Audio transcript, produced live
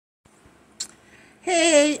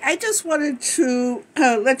Hey, I just wanted to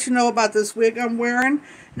let you know about this wig I'm wearing.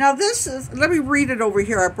 Now this is, let me read it over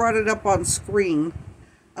here. I brought it up on screen.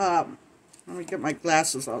 Let me get my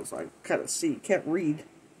glasses on so I can kind of see. Can't read.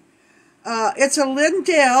 It's a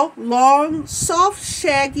Lindell long, soft,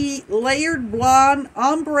 shaggy, layered blonde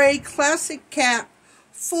ombre classic cap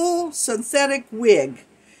full synthetic wig.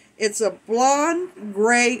 It's a blonde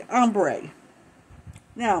gray ombre.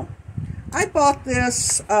 Now, I bought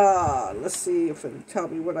this, let's see if it'll tell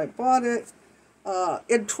me when I bought it,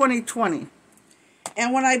 in 2020.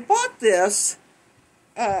 And when I bought this,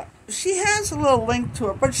 she has a little link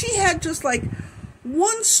to it, but she had just like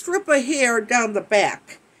one strip of hair down the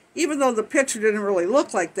back. Even though the picture didn't really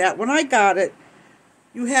look like that, when I got it,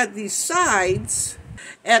 you had these sides,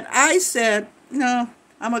 and I said, no,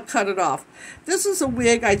 I'm going to cut it off. This is a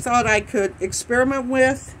wig I thought I could experiment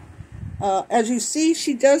with. As you see,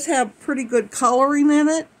 she does have pretty good coloring in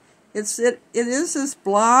it. It is this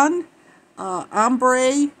blonde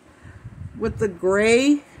ombre with the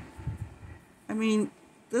gray. I mean,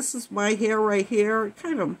 this is my hair right here. It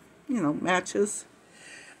kind of, matches.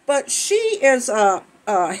 But she is a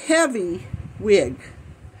heavy wig.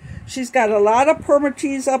 She's got a lot of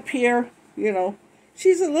permatease up here.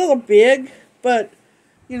 She's a little big, but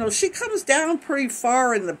she comes down pretty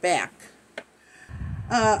far in the back.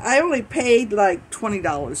 I only paid like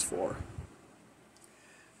 $20 for.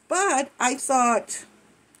 But I thought,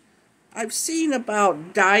 I've seen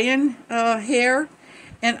about dyeing hair,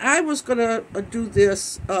 and I was going to do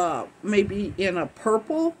this maybe in a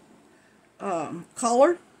purple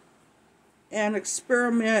color and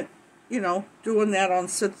experiment, doing that on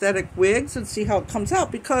synthetic wigs and see how it comes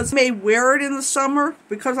out, because I may wear it in the summer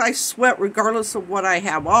because I sweat regardless of what I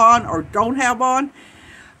have on or don't have on.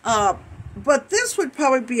 But this would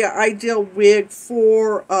probably be an ideal wig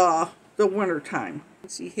for the winter time.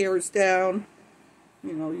 See, hairs down,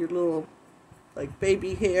 your little like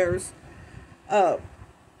baby hairs.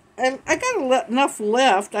 And I got enough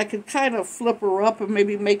left. I could kind of flip her up and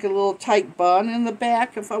maybe make a little tight bun in the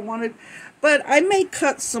back if I wanted. But I may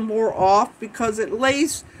cut some more off because it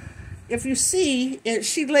lays, if you see,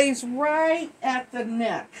 she lays right at the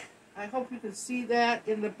neck. I hope you can see that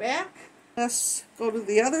in the back. Let's go to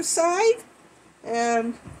the other side,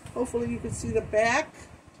 and hopefully you can see the back.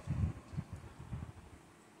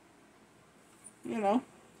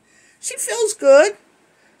 She feels good.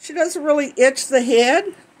 She doesn't really itch the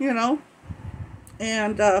head,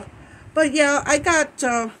 And, but yeah, I got,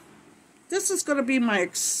 this is going to be my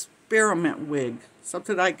experiment wig.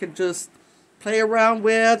 Something I could just play around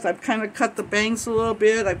with. I've kind of cut the bangs a little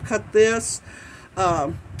bit. I've cut this.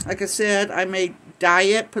 Like I said, I may dye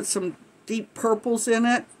it, put some deep purples in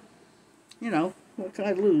it. What can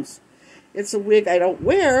I lose? It's a wig I don't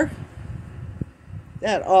wear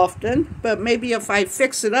that often, but maybe if I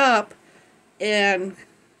fix it up and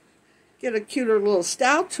get a cuter little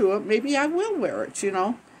style to it, maybe I will wear it,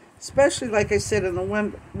 Especially, like I said, in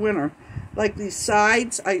the winter. Like these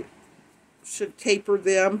sides, I should taper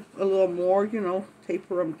them a little more,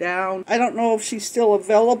 taper them down. I don't know if she's still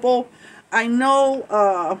available. I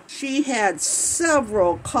know she had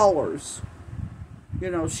several colors.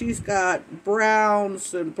 She's got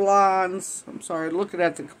browns and blondes. I'm sorry, looking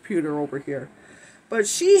at the computer over here. But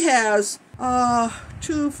she has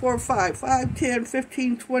 2, 4, 5, 10,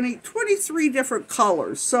 15, 20, 23 different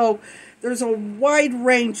colors. So there's a wide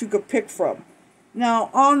range you could pick from. Now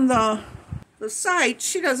on the side,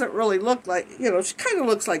 she doesn't really look like, she kind of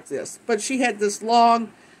looks like this. But she had this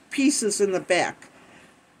long pieces in the back.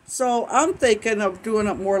 So I'm thinking of doing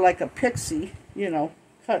it more like a pixie,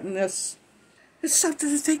 cutting this. It's something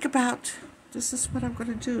to think about. This is what I'm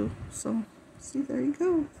going to do. So, see, there you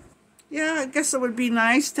go. Yeah, I guess it would be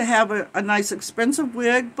nice to have a nice expensive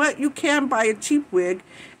wig, but you can buy a cheap wig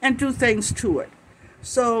and do things to it.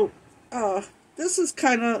 So, this is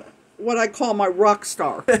kind of what I call my rock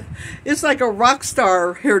star. It's like a rock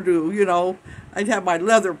star hairdo, I'd have my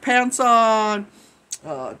leather pants on,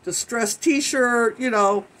 distressed t-shirt,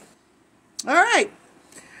 All right.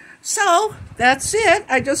 So, that's it.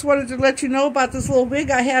 I just wanted to let you know about this little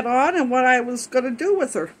wig I had on and what I was going to do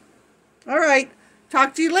with her. All right.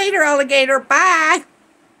 Talk to you later, alligator. Bye.